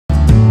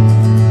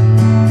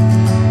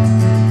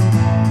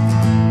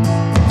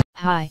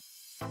Hi.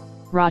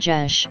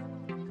 Rajesh.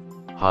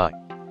 Hi.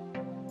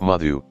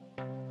 Madhu.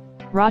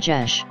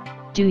 Rajesh,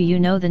 do you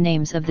know the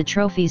names of the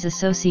trophies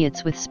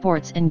associates with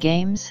sports and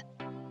games?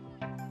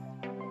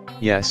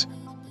 Yes,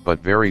 but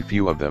very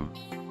few of them.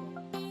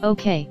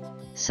 Okay,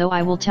 so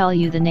I will tell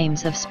you the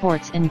names of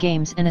sports and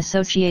games and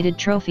associated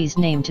trophies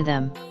named to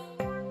them.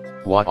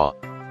 Wow.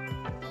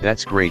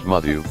 That's great,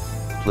 Madhu.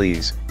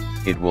 Please,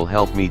 it will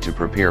help me to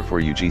prepare for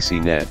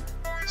UGC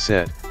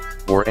NET-SET,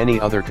 or any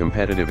other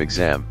competitive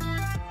exam.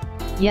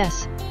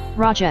 Yes,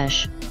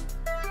 Rajesh.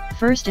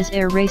 First is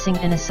air racing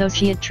and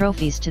associate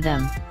trophies to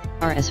them,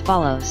 are as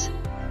follows.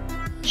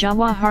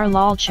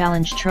 Jawaharlal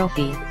Challenge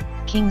Trophy,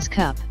 King's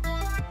Cup,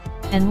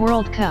 and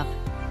World Cup.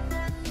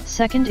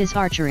 Second is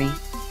archery,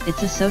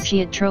 its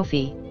associate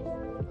trophy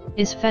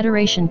is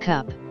Federation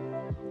Cup.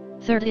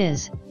 Third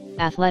is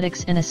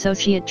athletics and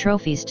associate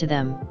trophies to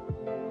them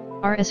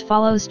are as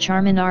follows: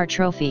 Charminar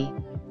Trophy,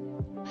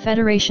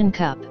 Federation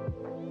Cup,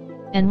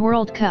 and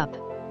World Cup.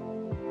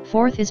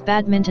 Fourth is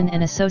badminton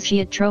and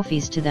associate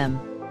trophies to them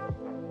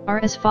are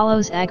as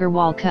follows: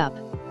 Agarwal Cup,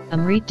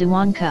 Amrit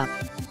Dewan Cup,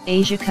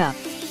 Asia Cup,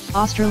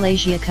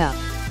 Australasia Cup,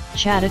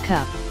 Chadha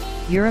Cup,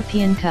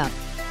 European Cup,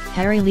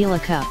 Hari Leela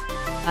Cup,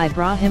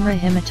 Ibrahim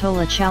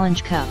Rahimatola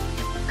Challenge Cup,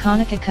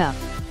 Kanaka Cup,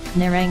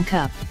 Narang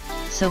Cup,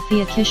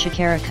 Sophia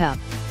Kishakara Cup,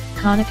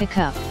 Kanaka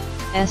Cup,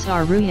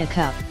 S.R. Ruya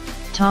Cup,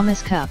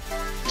 Thomas Cup,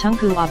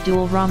 Tunku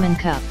Abdul Rahman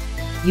Cup,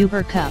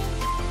 Uber Cup,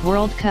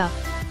 World Cup,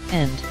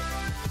 and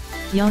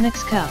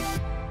Yonex Cup.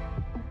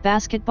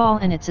 Basketball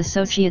and its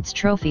associates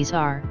trophies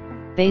are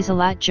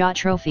Basilat Jha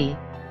Trophy,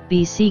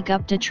 B.C.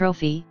 Gupta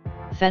Trophy,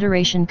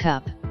 Federation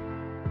Cup,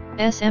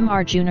 S.M.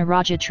 Arjuna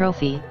Raja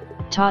Trophy,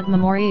 Todd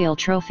Memorial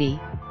Trophy,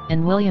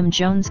 and William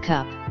Jones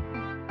Cup.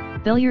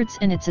 Billiards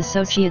and its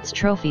associates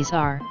trophies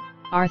are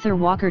Arthur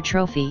Walker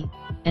Trophy,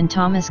 and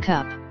Thomas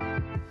Cup.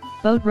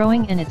 Boat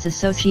rowing and its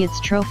associates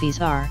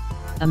trophies are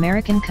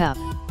American Cup,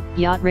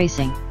 Yacht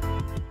Racing,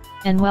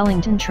 and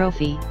Wellington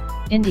Trophy,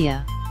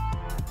 India.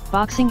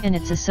 Boxing and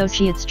its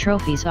associates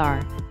trophies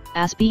are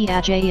Aspi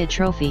Ajaya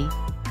Trophy,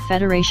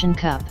 Federation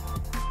Cup,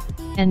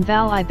 and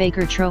Val I.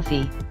 Baker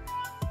Trophy.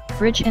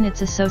 Bridge and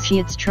its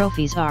associates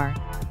trophies are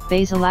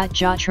Basilat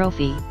Jha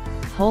Trophy,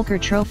 Holker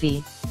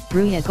Trophy,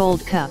 Ruya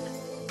Gold Cup,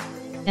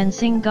 and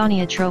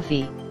Singhania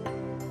Trophy.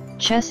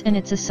 Chess and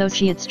its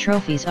associates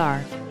trophies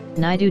are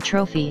Naidu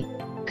Trophy,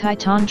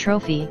 Khaitan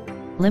Trophy,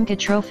 Limca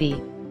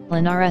Trophy,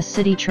 Linares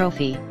City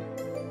Trophy,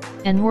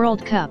 and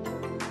World Cup.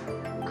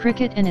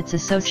 Cricket and its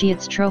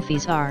associates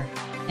trophies are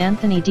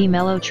Anthony D.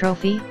 Mello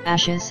Trophy,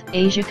 Ashes,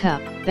 Asia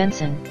Cup,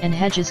 Benson and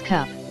Hedges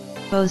Cup,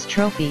 Bose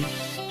Trophy,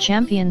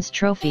 Champions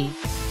Trophy,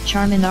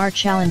 Charminar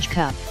Challenge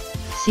Cup,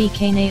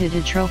 C.K.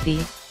 Nadada Trophy,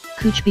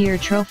 Kuchbehar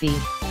Trophy,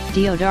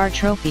 Deodar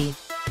Trophy,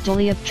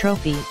 Duleep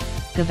Trophy,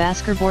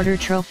 Gavaskar Border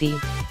Trophy,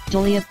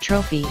 Duleep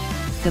Trophy,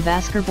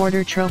 Gavaskar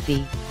Border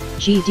Trophy,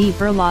 G.D.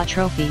 Birla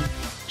Trophy,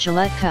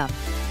 Gillette Cup,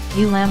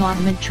 Ghulam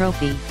Ahmed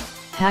Trophy,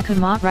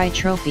 Hakumat Rai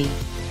Trophy,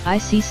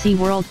 ICC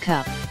World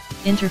Cup,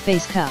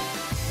 Interface Cup,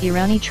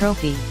 Irani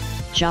Trophy,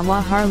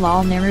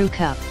 Jawaharlal Nehru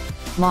Cup,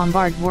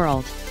 Lombard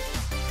World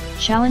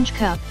Challenge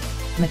Cup,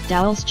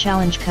 McDowell's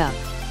Challenge Cup,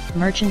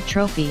 Merchant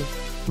Trophy,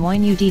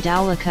 Moinudi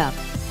Dowla Cup,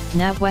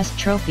 NatWest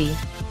Trophy,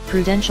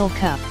 Prudential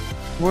Cup,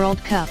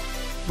 World Cup,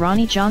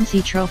 Ronnie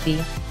Jhansi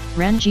Trophy,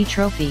 Ranji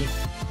Trophy,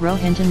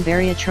 Rohinton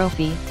Baria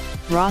Trophy,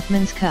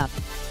 Rothmans Cup,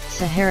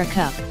 Sahara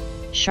Cup,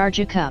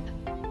 Sharjah Cup,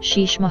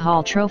 Sheesh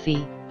Mahal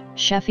Trophy,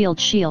 Sheffield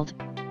Shield,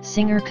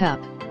 Singer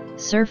Cup,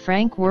 Sir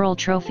Frank Worrell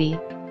Trophy,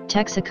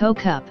 Texaco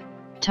Cup,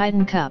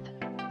 Titan Cup,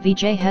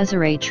 Vijay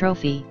Hazare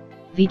Trophy,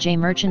 Vijay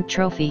Merchant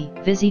Trophy,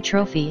 Vizzy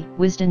Trophy,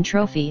 Wisden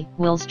Trophy,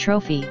 Wills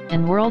Trophy,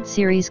 and World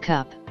Series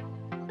Cup.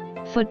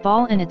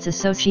 Football and its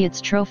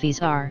associates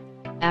trophies are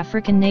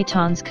African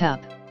Nations Cup,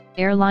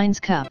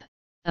 Airlines Cup,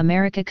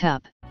 America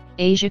Cup,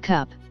 Asia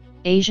Cup,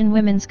 Asian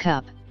Women's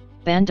Cup,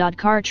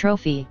 Bandadkar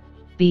Trophy,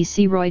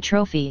 B.C. Roy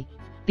Trophy,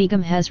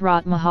 Begum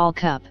Hazrat Mahal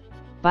Cup,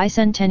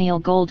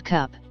 Bicentennial Gold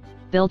Cup,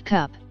 Build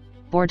Cup,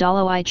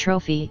 Bordalo I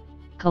Trophy,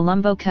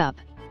 Colombo Cup,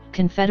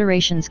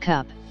 Confederations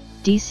Cup,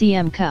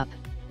 DCM Cup,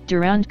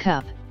 Durand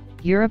Cup,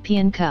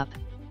 European Cup,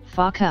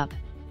 FA Cup,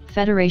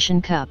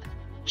 Federation Cup,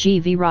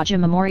 G.V. Raja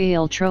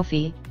Memorial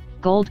Trophy,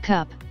 Gold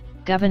Cup,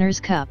 Governors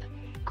Cup,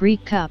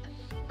 Greek Cup,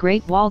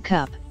 Great Wall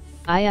Cup,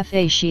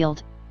 IFA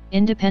Shield,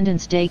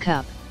 Independence Day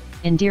Cup,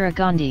 Indira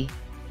Gandhi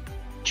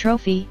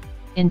Trophy,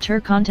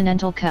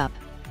 Intercontinental Cup,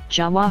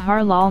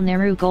 Jawaharlal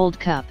Nehru Gold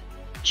Cup,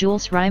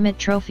 Jules Rimet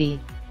Trophy,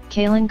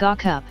 Kalinga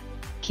Cup,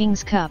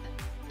 King's Cup,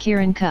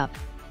 Kiran Cup,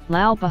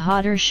 Lal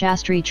Bahadur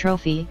Shastri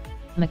Trophy,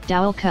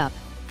 McDowell Cup,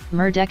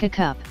 Merdeka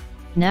Cup,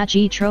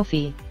 Naji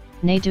Trophy,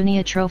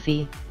 Nadunia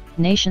Trophy,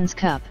 Nations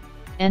Cup,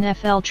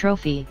 NFL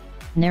Trophy,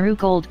 Nehru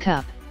Gold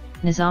Cup,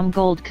 Nizam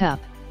Gold Cup,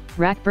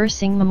 Rakbir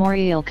Singh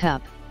Memorial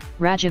Cup,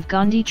 Rajiv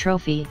Gandhi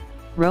Trophy,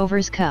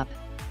 Rovers Cup,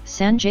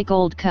 Sanjay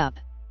Gold Cup,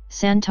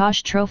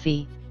 Santosh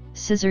Trophy,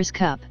 Scissors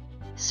Cup,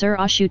 Sir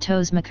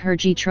Ashutosh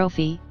Mukherjee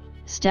Trophy,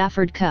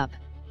 Stafford Cup,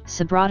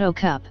 Subrato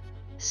Cup,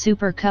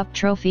 Super Cup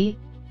Trophy,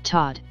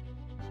 Todd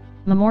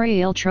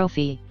Memorial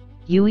Trophy,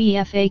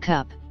 UEFA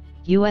Cup,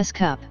 US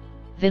Cup,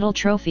 Vittle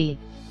Trophy,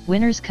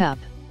 Winners' Cup,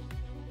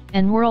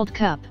 and World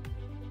Cup.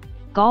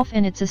 Golf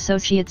and its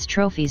associates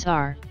trophies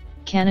are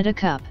Canada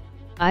Cup,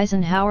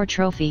 Eisenhower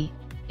Trophy,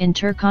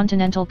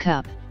 Intercontinental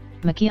Cup,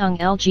 Makiong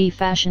LG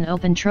Fashion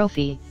Open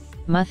Trophy,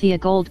 Muthia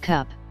Gold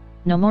Cup,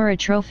 Nomura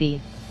Trophy,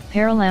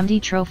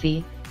 Paralamdi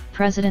Trophy,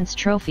 President's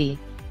Trophy,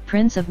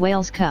 Prince of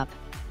Wales Cup,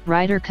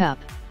 Ryder Cup,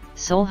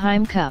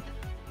 Solheim Cup,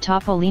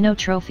 Topolino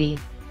Trophy,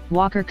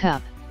 Walker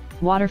Cup,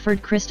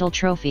 Waterford Crystal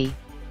Trophy,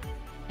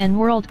 and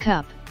World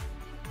Cup.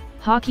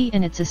 Hockey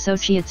and its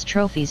associates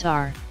trophies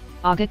are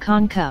Aga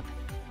Khan Cup,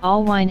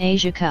 All Wine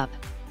Asia Cup,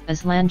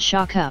 Aslan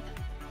Shah Cup,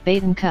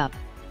 Baton Cup,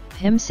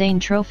 Him Sain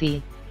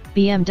Trophy,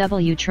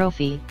 BMW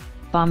Trophy,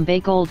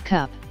 Bombay Gold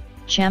Cup,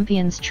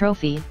 Champions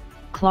Trophy,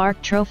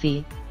 Clark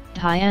Trophy,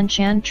 Dhyan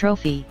Chand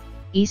Trophy,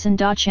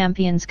 Isanda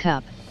Champions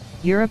Cup,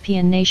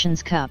 European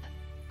Nations Cup,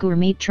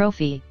 Gurmeet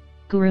Trophy,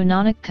 Guru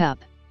Nanak Cup,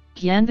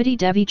 Gyanvati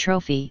Devi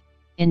Trophy,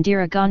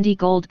 Indira Gandhi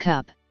Gold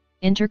Cup,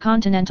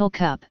 Intercontinental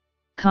Cup,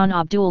 Khan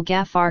Abdul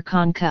Ghaffar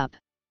Khan Cup,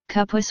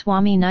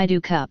 Kupaswamy Naidu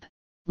Cup,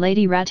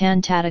 Lady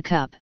Ratan Tata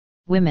Cup,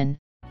 Women,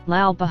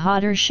 Lal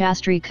Bahadur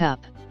Shastri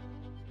Cup,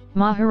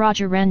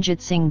 Maharaja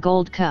Ranjit Singh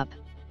Gold Cup,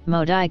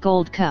 Modi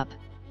Gold Cup,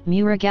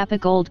 Murugappa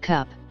Gold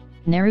Cup,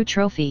 Nehru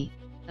Trophy,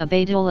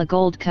 Abedullah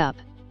Gold Cup,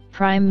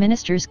 Prime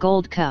Minister's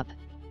Gold Cup,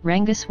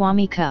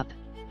 Rangaswamy Cup,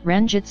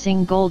 Ranjit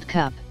Singh Gold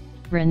Cup,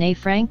 Rene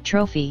Frank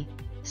Trophy,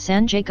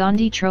 Sanjay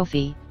Gandhi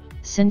Trophy,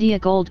 Scindia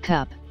Gold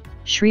Cup,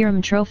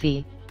 Shriram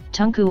Trophy,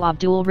 Tunku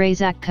Abdul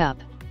Razak Cup,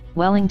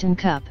 Wellington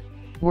Cup,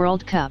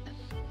 World Cup,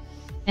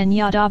 and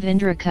Yadav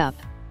Indra Cup.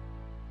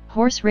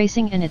 Horse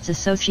racing and its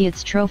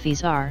associates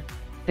trophies are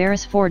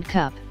Beresford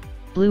Cup,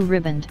 Blue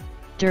Riband,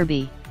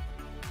 Derby,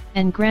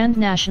 and Grand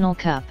National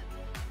Cup.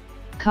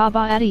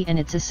 Kabaddi and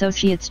its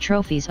associates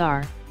trophies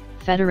are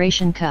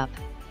Federation Cup,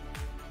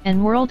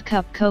 and World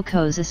Cup.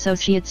 Kho-Kho's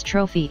associates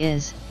trophy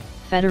is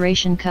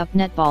Federation Cup.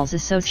 Netball's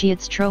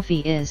associates trophy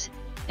is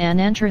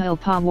Anantraho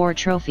Pawar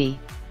Trophy.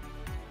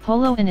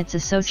 Polo and its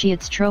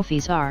associates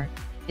trophies are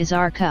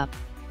Izar Cup,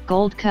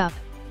 Gold Cup,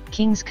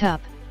 King's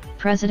Cup,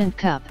 President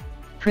Cup,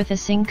 Pritha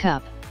Singh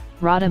Cup,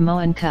 Radha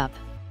Mohan Cup,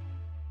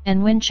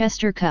 and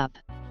Winchester Cup.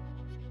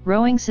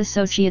 Rowing's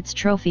associates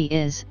trophy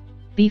is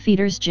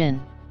Beefeaters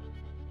Gin.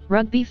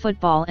 Rugby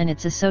football and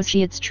its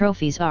associates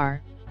trophies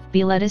are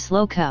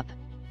Bledisloe Cup,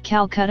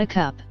 Calcutta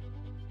Cup,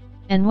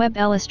 and Webb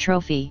Ellis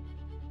Trophy.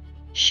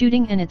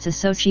 Shooting and its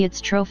associates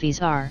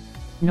trophies are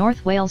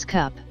North Wales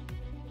Cup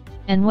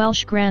and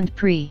Welsh Grand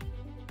Prix.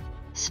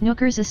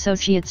 Snooker's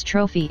associates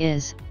trophy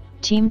is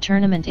Team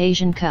Tournament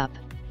Asian Cup.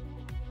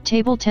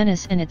 Table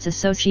tennis and its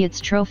associates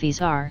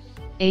trophies are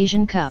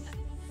Asian Cup,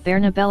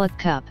 Bernabellic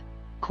Cup,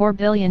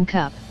 Corbillion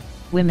Cup,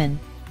 Women,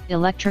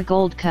 Electra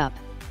Gold Cup,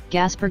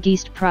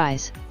 Gaspergeist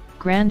Prize,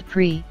 Grand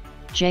Prix,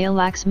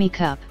 Jayalaxmi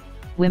Cup,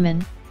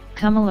 Women,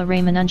 Kamala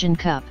Ramanunjan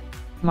Cup,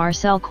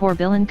 Marcel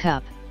Corbillion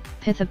Cup,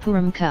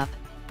 Pithapuram Cup,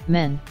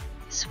 Men,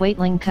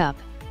 Swaitling Cup,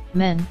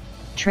 Men,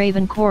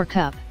 Travancore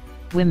Cup,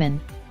 Women,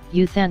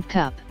 Youthant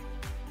Cup,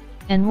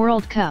 and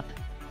World Cup.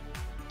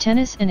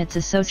 Tennis and its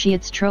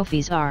associates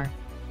trophies are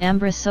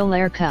Ambra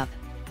Soler Cup,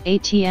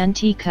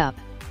 AT&T Cup,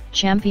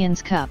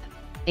 Champions Cup,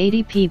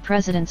 ADP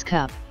President's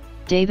Cup,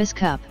 Davis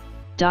Cup,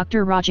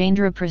 Dr.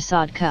 Rajendra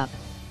Prasad Cup,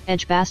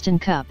 Edgbaston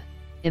Cup,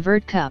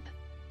 Evert Cup,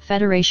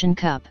 Federation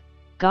Cup,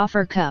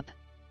 Gopher Cup,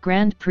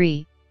 Grand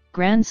Prix,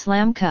 Grand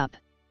Slam Cup,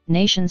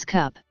 Nations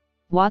Cup,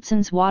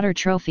 Watson's Water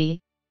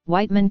Trophy,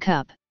 Whiteman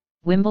Cup,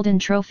 Wimbledon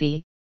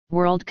Trophy,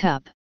 World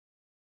Cup,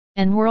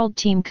 and World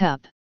Team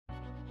Cup.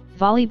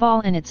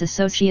 Volleyball and its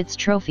associates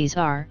trophies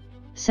are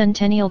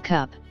Centennial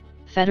Cup,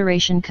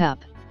 Federation Cup,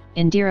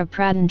 Indira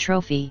Pradhan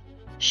Trophy,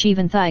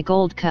 Shivanthai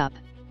Gold Cup,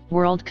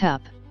 World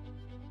Cup,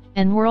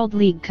 and World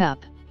League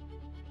Cup.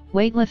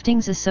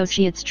 Weightlifting's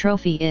associates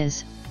trophy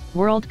is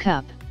World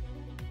Cup.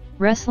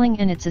 Wrestling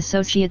and its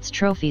associates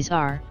trophies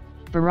are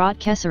Bharat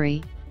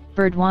Kesari,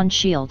 Burdwan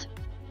Shield,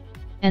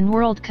 and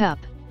World Cup.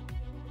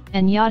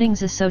 And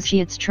yachting's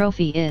associates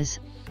trophy is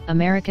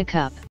America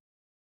Cup.